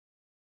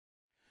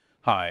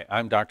Hi,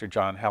 I'm Dr.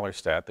 John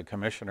Hellerstedt, the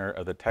Commissioner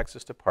of the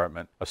Texas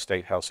Department of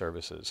State Health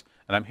Services,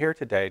 and I'm here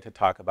today to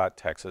talk about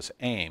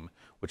TexasAIM,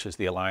 which is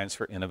the Alliance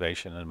for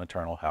Innovation in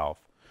Maternal Health.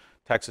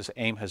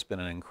 TexasAIM has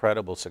been an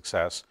incredible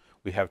success.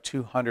 We have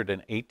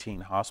 218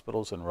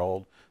 hospitals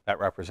enrolled. That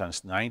represents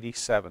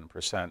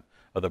 97%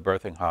 of the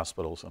birthing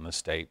hospitals in the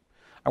state.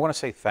 I want to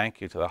say thank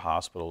you to the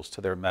hospitals,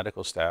 to their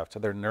medical staff, to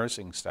their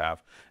nursing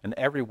staff, and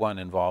everyone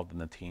involved in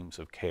the teams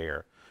of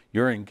care.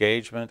 Your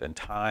engagement and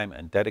time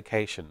and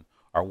dedication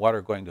are what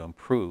are going to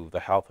improve the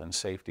health and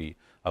safety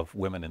of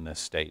women in this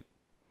state.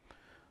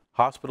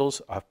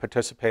 Hospitals have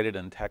participated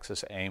in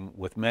TexasAIM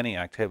with many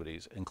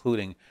activities,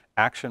 including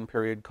action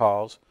period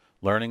calls,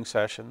 learning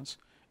sessions,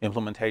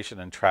 implementation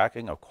and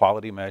tracking of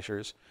quality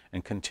measures,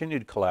 and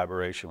continued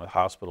collaboration with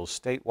hospitals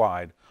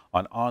statewide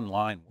on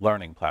online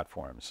learning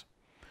platforms.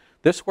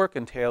 This work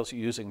entails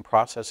using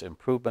process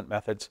improvement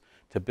methods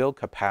to build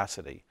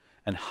capacity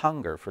and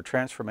hunger for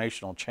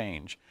transformational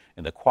change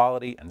in the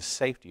quality and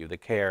safety of the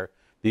care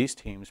these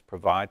teams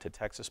provide to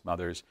Texas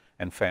mothers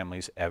and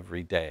families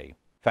every day.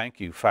 Thank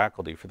you,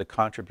 faculty, for the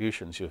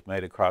contributions you've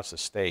made across the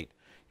state,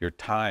 your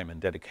time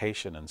and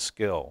dedication and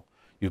skill.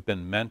 You've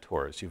been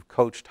mentors, you've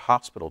coached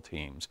hospital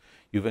teams,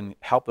 you've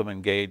helped them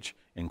engage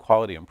in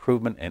quality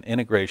improvement and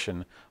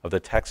integration of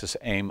the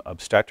TexasAIM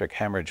obstetric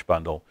hemorrhage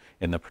bundle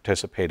in the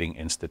participating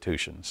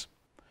institutions.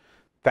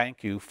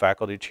 Thank you,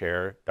 Faculty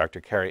Chair Dr.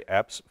 Carrie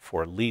Epps,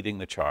 for leading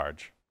the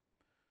charge.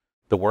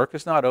 The work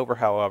is not over,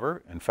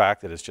 however. In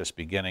fact, it is just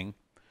beginning.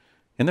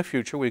 In the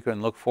future, we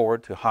can look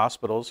forward to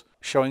hospitals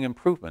showing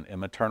improvement in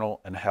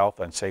maternal and health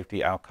and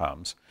safety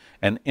outcomes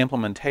and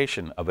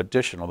implementation of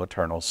additional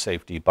maternal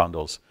safety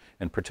bundles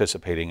in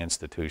participating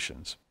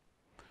institutions.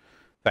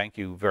 Thank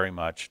you very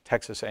much.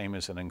 TexasAIM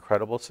is an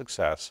incredible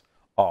success,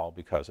 all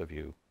because of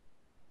you.